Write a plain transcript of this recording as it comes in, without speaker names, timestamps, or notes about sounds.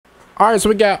All right, so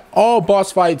we got all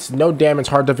boss fights, no damage,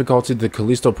 hard difficulty, the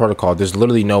Callisto protocol. There's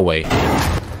literally no way.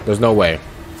 There's no way.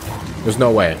 There's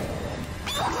no way.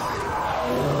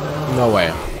 No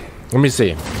way. Let me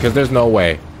see, because there's no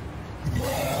way.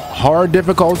 Hard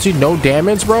difficulty, no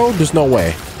damage, bro. There's no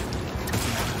way.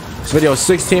 This video is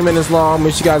 16 minutes long.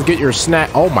 Make sure you guys get your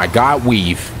snack. Oh my God,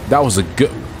 weave. That was a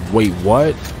good. Wait,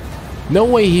 what? No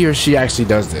way he or she actually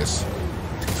does this.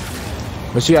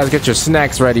 Make sure you guys get your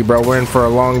snacks ready, bro. We're in for a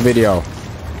long video.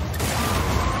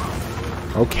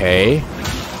 Okay.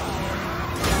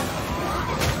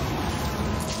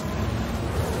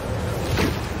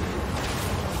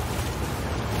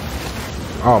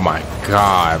 Oh my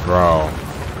God, bro.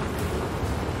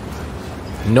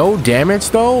 No damage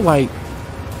though? Like,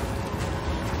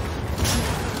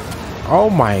 oh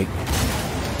my.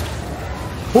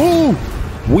 Ooh,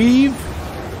 weave.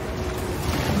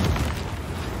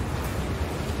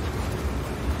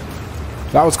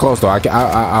 That was close though.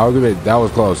 I'll give it. That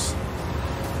was close.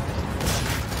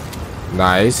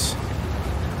 Nice.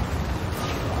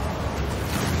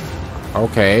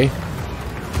 Okay.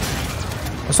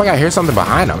 It's like I hear something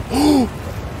behind him.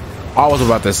 I was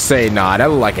about to say, nah, that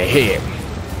looked like a hit.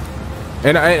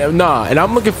 And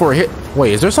I'm looking for a hit.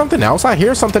 Wait, is there something else? I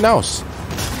hear something else.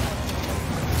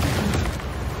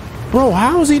 Bro,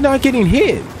 how is he not getting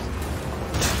hit?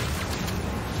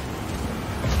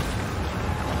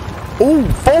 Oh,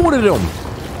 folded him.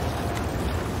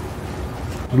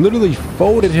 Literally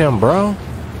folded him, bro. I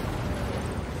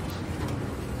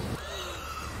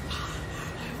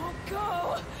won't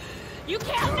go. You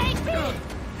can't make me.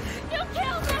 You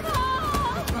killed them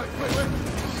all.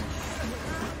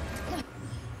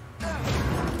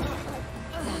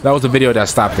 That was the video that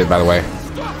stopped it, by the way.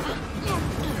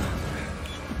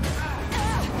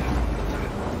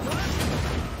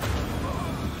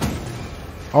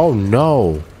 Oh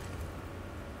no.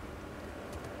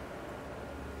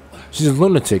 She's a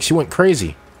lunatic. She went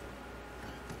crazy.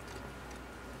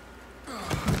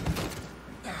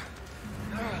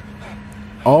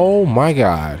 Oh my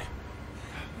God.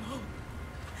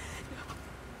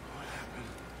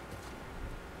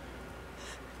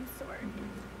 I'm sorry.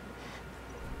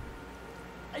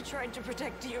 I tried to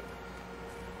protect you.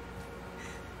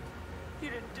 You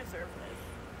didn't deserve this.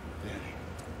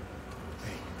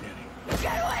 Danny.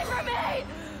 Get away from me!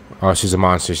 Oh, she's a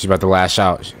monster. She's about to lash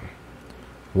out.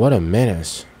 What a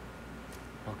menace.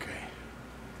 Okay.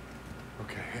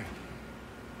 Okay.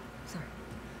 Sorry.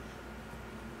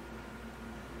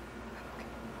 Okay.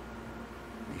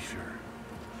 Be sure.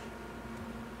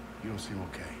 You don't seem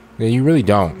okay. Yeah, you really In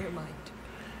don't. your mind.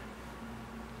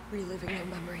 Reliving your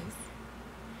memories.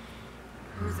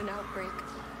 It was an outbreak.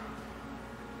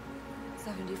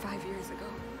 75 years ago.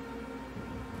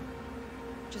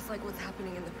 Just like what's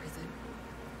happening in the prison.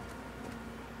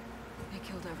 They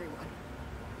killed everyone.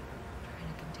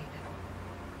 Trying to contain it.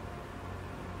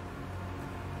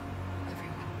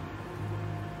 Everyone.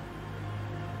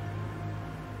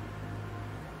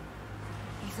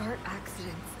 These aren't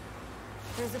accidents.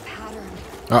 There's a pattern.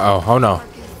 Uh-oh. Oh no.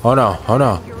 Oh no. Oh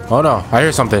no. Oh no. I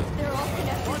hear something. They're all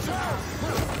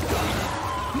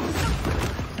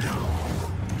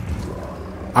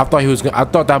connected. I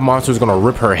thought that monster was gonna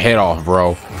rip her head off,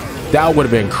 bro. That would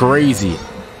have been crazy.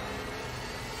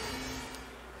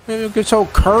 Get your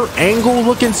Kurt Angle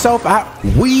looking self out.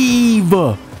 Weave.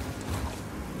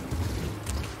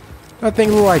 That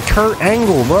thing look like Kurt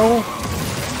Angle, bro.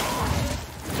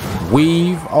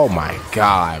 Weave. Oh my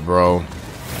God, bro.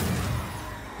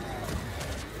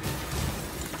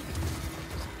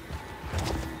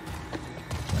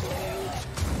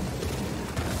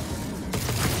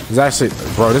 It's actually,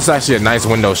 bro, this is actually a nice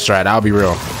window strat. I'll be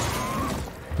real.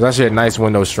 It's actually a nice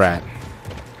window strat.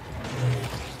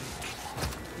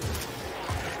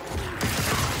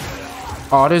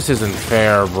 Oh, this isn't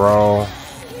fair, bro.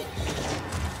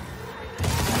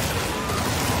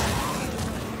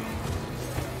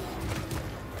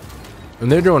 And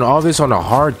they're doing all this on a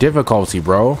hard difficulty,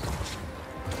 bro.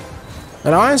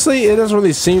 And honestly, it doesn't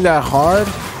really seem that hard,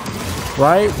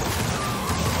 right?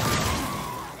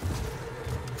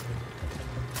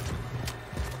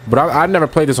 But I've never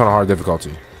played this on a hard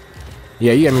difficulty.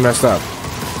 Yeah, you got me messed up.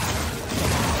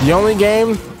 The only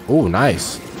game... Ooh,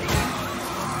 nice.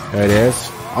 There it is.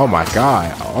 Oh my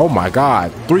God. Oh my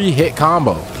God. 3-hit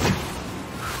combo.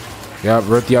 Yep,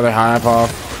 rip the other half off.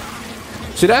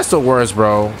 See, that's the worst,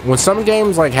 bro. When some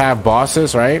games like have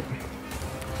bosses, right?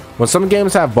 When some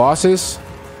games have bosses,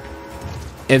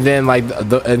 and then like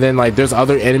there's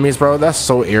other enemies, bro. That's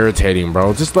so irritating,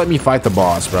 bro. Just let me fight the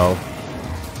boss, bro.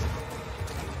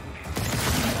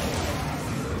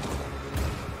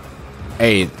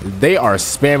 Hey, they are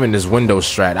spamming this window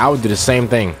strat. I would do the same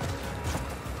thing.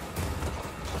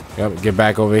 Yep, get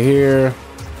back over here.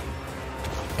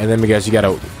 And then I guess you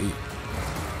gotta...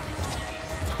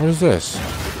 What is this?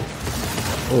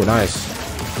 Oh, nice.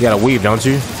 You gotta weave, don't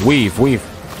you? Weave, weave.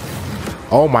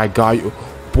 Oh my god.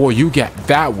 Boy, you get...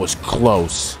 That was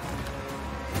close.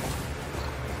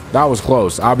 That was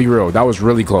close. I'll be real. That was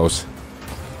really close.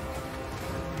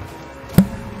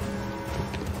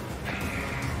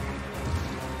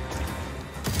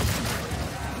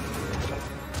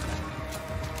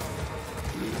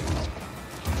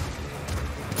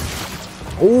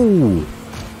 Ooh.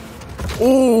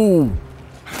 Ooh.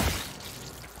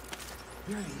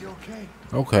 Yeah, you okay?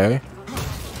 Okay.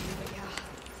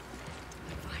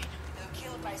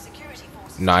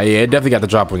 Nah, yeah, it definitely got the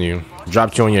drop on you.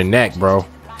 Dropped you on your neck, bro.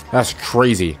 That's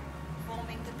crazy.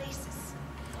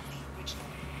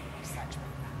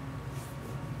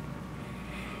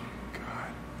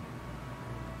 God.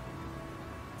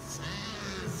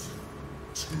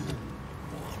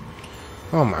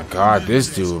 Oh my god,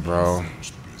 this dude, bro.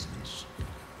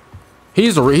 He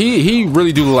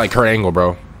really do look like Kurt Angle,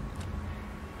 bro.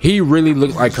 He really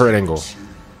looks like Kurt Angle.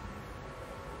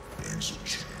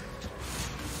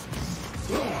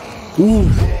 Ooh.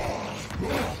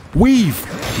 Weave.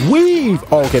 Weave.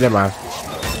 Oh, okay, never mind.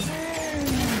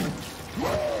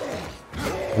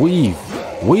 Weave.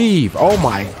 Weave. Oh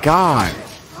my god.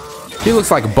 He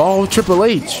looks like bald Triple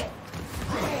H.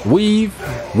 Weave.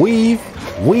 Weave.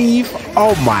 Weave.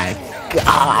 Oh my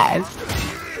god.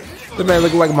 The man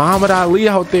looking like Muhammad Ali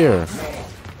out there.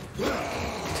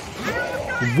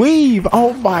 Weave.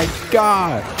 Oh my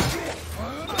god.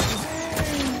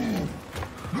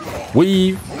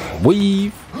 Weave.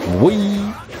 Weave.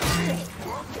 Weave.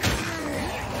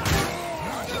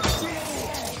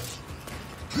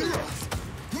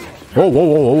 Whoa, whoa,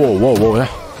 whoa, whoa, whoa, whoa.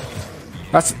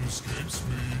 That's...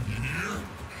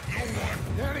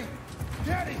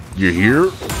 You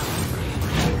here?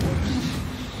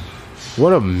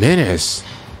 What a menace.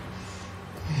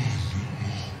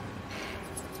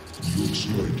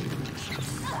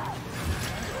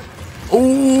 Ooh!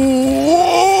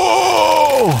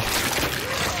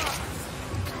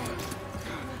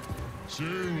 She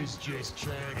was just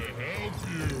trying to help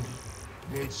you,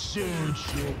 but soon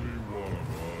she'll be one of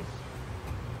us.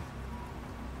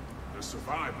 The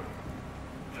survivor.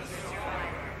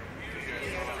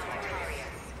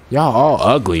 Y'all all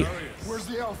ugly. Where's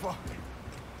the Alpha?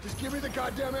 Just give me the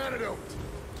goddamn antidote.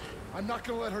 I'm not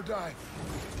gonna let her die.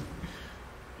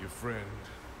 Your friend.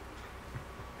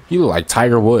 You look like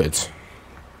Tiger Woods.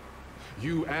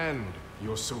 You and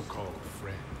your so-called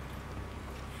friend.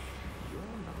 You're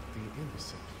not the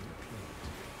innocent you paint.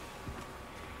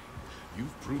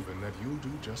 You've proven that you'll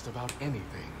do just about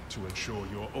anything to ensure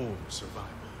your own survival.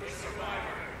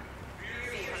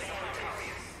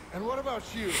 And what about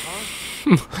you,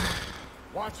 huh?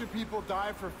 Watching people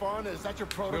die for fun? Is that your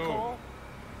protocol?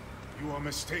 No. You are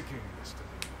mistaken, mister.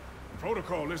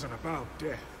 Protocol isn't about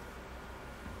death.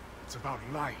 It's about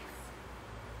life.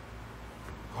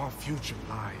 Our future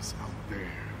lies out there.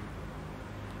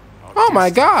 Oh my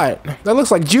god. That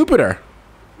looks like Jupiter.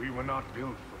 We were not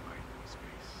built for life in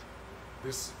space.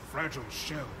 This fragile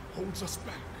shell holds us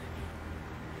back.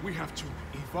 We have to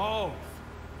evolve.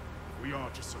 We are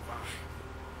to survive.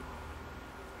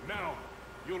 Now,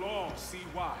 you'll all see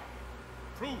why.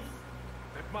 Proof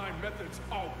that my methods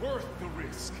are worth the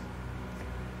risk.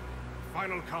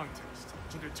 Final contest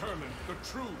to determine the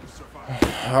true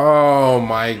survivor. Oh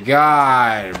my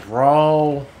god,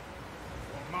 bro.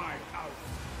 My out.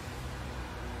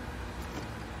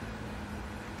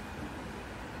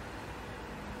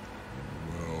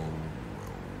 Well,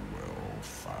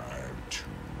 5-2.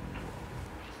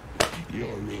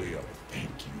 You're really up. Thank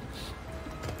you.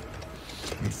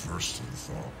 At first I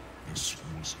thought this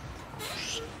was a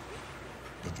curse,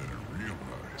 but then I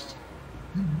realized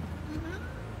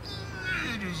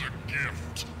it is a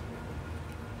gift.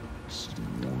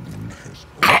 Warden has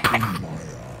opened my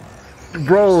eye.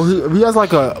 Bro, he has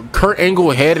like a Kurt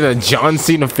Angle head and a John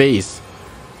Cena face.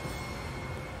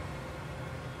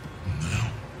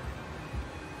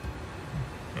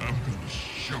 I'm gonna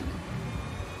show him.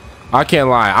 I can't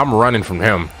lie, I'm running from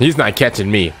him. He's not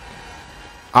catching me.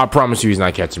 I promise you he's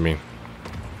not catching me.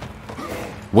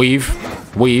 Weave.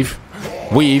 Weave.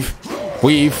 Weave.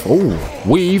 Weave. Oh,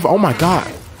 weave. Oh my god.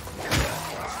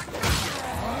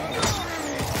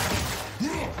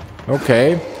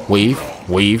 Okay. Weave.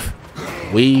 Weave.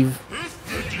 Weave.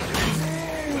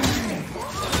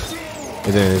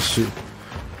 And then shoot.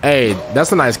 Hey,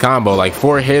 that's a nice combo. Like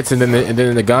 4 hits and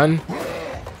then the gun.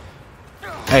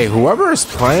 Hey, whoever is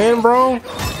playing, bro,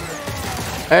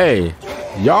 Hey,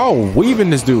 y'all weaving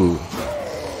this dude.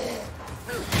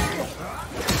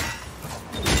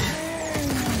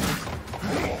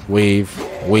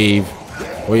 Weave, weave,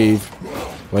 weave,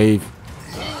 weave.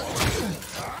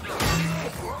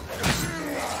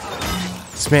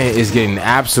 This man is getting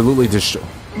absolutely destroyed.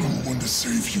 No one to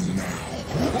save you now.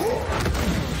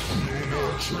 No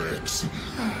more tricks.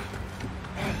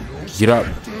 Get up,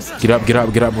 get up, get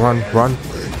up, get up, run, run.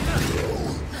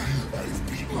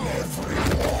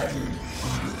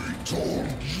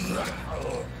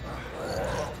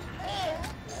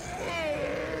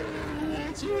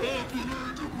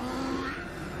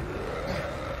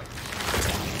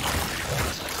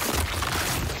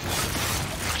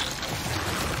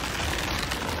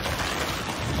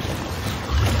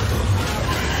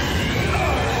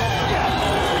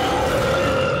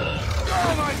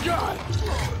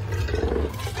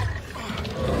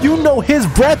 You know his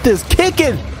breath is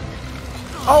kicking.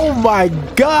 Oh my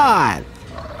God.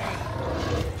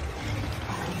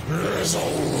 There's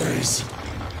always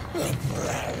a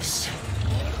price.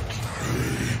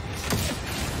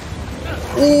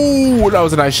 Ooh, that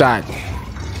was a nice shot.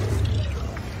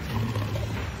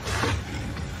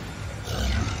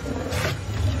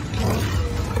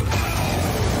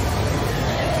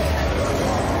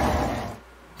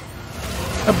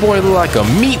 That boy look like a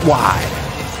meat wad.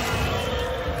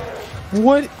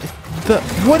 What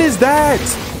is that?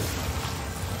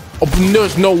 Oh,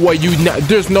 there's no way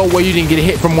there's no way you didn't get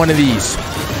hit from one of these.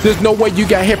 There's no way you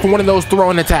got hit from one of those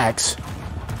throwing attacks.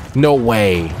 No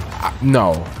way.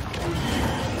 No.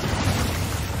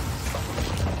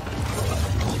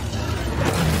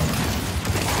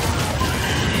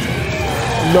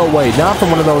 No way. Not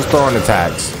from one of those throwing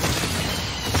attacks.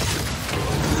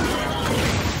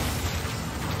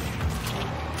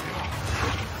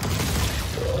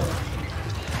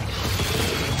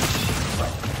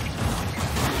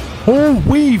 Oh,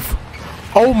 weave.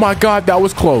 Oh my God, that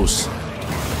was close.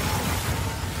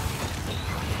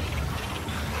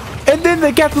 And then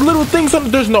they got the little things on.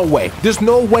 There's no way. There's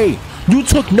no way. You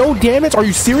took no damage? Are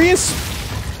you serious?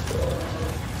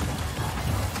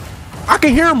 I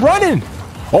can hear him running.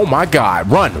 Oh my God.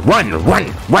 Run, run,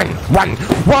 run, run, run,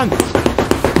 run,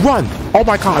 run. Oh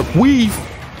my God, weave.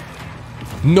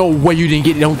 No way you didn't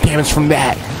get no damage from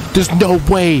that. There's no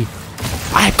way.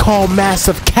 I call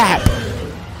massive cap.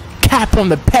 Cap on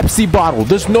the Pepsi bottle.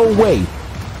 There's no way.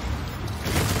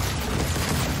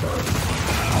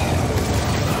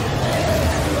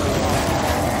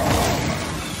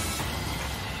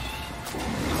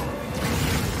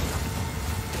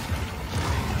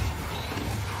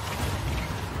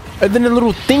 And then the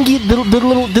little thingy,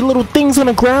 the little things on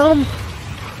the ground.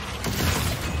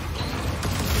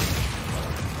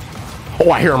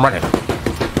 Oh, I hear him running.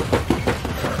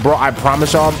 Bro, I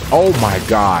promise y'all. Oh my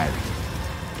God.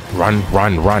 Run,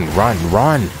 run, run, run,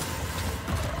 run.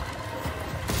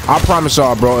 I promise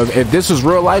y'all, bro, if this was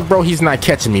real life, bro, he's not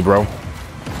catching me, bro.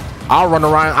 I'll run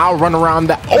around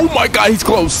that. Oh my God, he's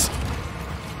close.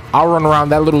 I'll run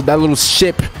around that little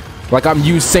ship like I'm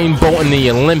Usain Bolt in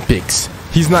the Olympics.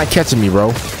 He's not catching me,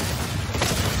 bro.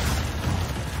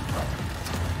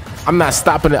 I'm not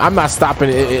stopping it. I'm not stopping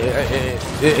it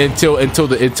until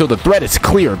the threat is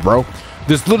cleared, bro.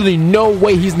 There's literally no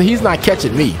way he's not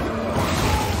catching me.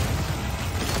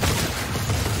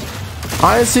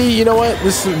 Honestly, you know what?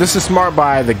 This is smart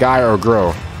by the guy or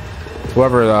girl,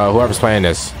 whoever's playing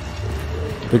this,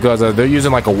 because they're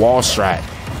using like a wall strat.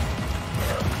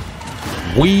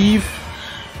 Weave.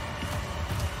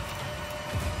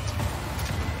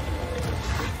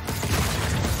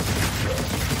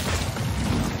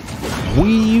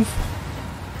 Weave.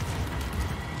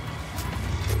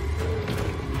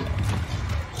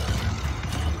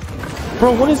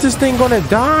 Bro, when is this thing gonna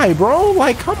die, bro?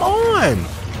 Like, come on.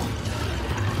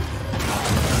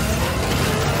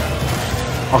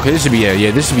 Okay, this should be it.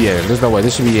 Yeah, this should be it. There's no way.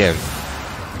 This should be it.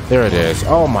 There it is.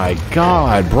 Oh my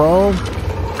God, bro.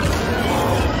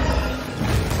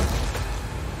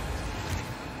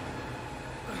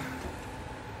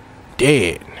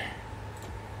 Dead.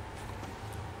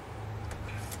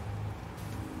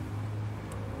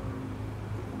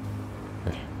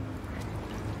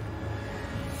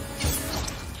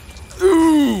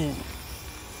 Ooh.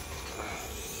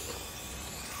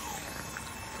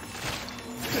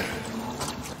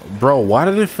 Bro, why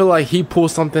did it feel like he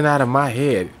pulled something out of my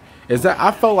head? Is that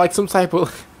I felt like some type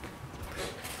of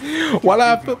why did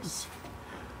I feel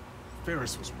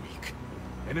Ferris was weak,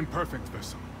 an imperfect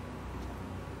vessel.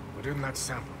 But in that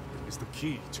sample is the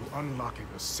key to unlocking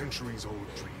a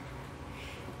centuries-old dream.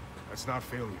 That's not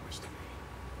failure, Mr.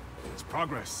 It's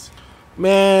progress.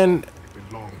 Man, It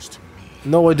belongs to me.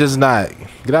 No, it does not.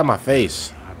 Get out of my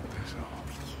face. I don't think so.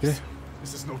 Yeah.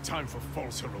 This is no time for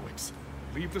false heroics.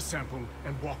 Leave the sample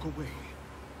and walk away.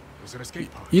 There's an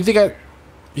escape pod. You think I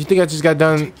just got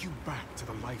done? Take you back to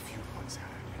the life you once had.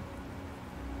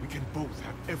 We can both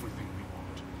have everything we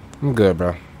want. I'm good,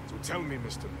 bro. So tell me,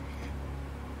 Mr. Lee,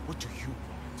 what do you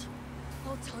want?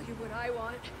 I'll tell you what I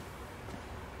want.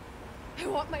 I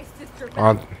want my sister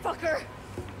On- back, fucker.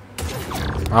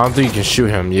 I don't think you can shoot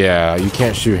him. Yeah, you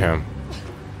can't shoot him.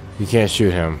 You can't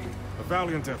shoot him. A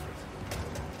valiant effort.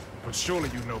 But surely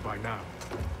you know by now,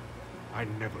 I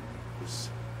never lose.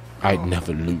 I'd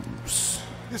never lose.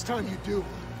 This time you do.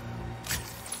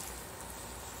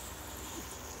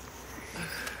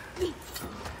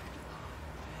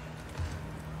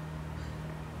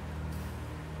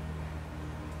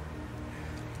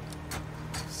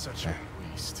 Such a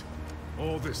waste.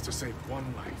 All this to save one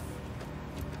life.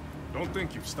 Don't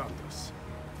think you've stopped us.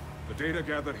 The data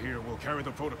gathered here will carry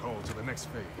the protocol to the next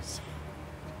phase.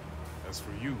 As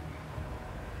for you...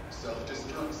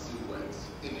 Self-destruct sequence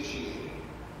initiated.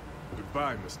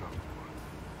 Goodbye, Miss Number One.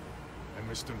 And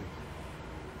Mr. Lee.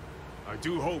 I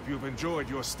do hope you've enjoyed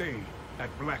your stay at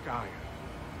Black Iron.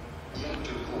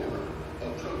 Reactor core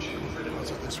approaching critical.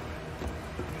 How's it this way?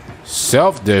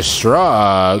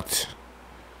 Self-destruct.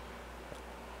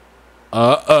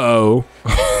 Uh-oh.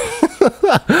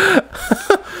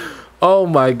 Oh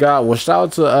my god. Well, shout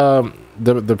out to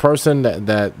the person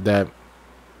that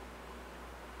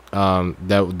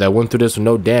went through this with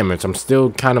no damage. I'm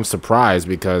still kind of surprised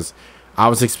because I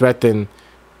was expecting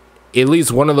at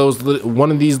least one of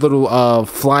these little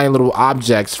flying little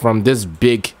objects from this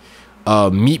big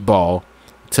meatball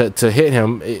to hit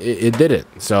him. It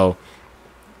didn't. So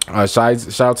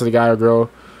shout out to the guy or girl,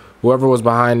 whoever was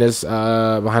behind this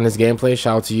gameplay.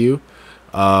 Shout out to you.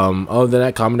 Other than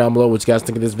that, comment down below what you guys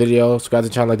think of this video. Subscribe to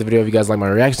the channel, like the video if you guys like my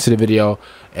reaction to the video,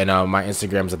 and my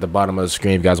Instagram is at the bottom of the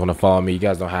screen if you guys want to follow me. You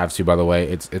guys don't have to, by the way.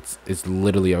 It's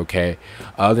literally okay.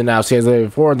 Other than that, I'll see you guys later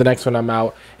for the next one. I'm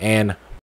out, and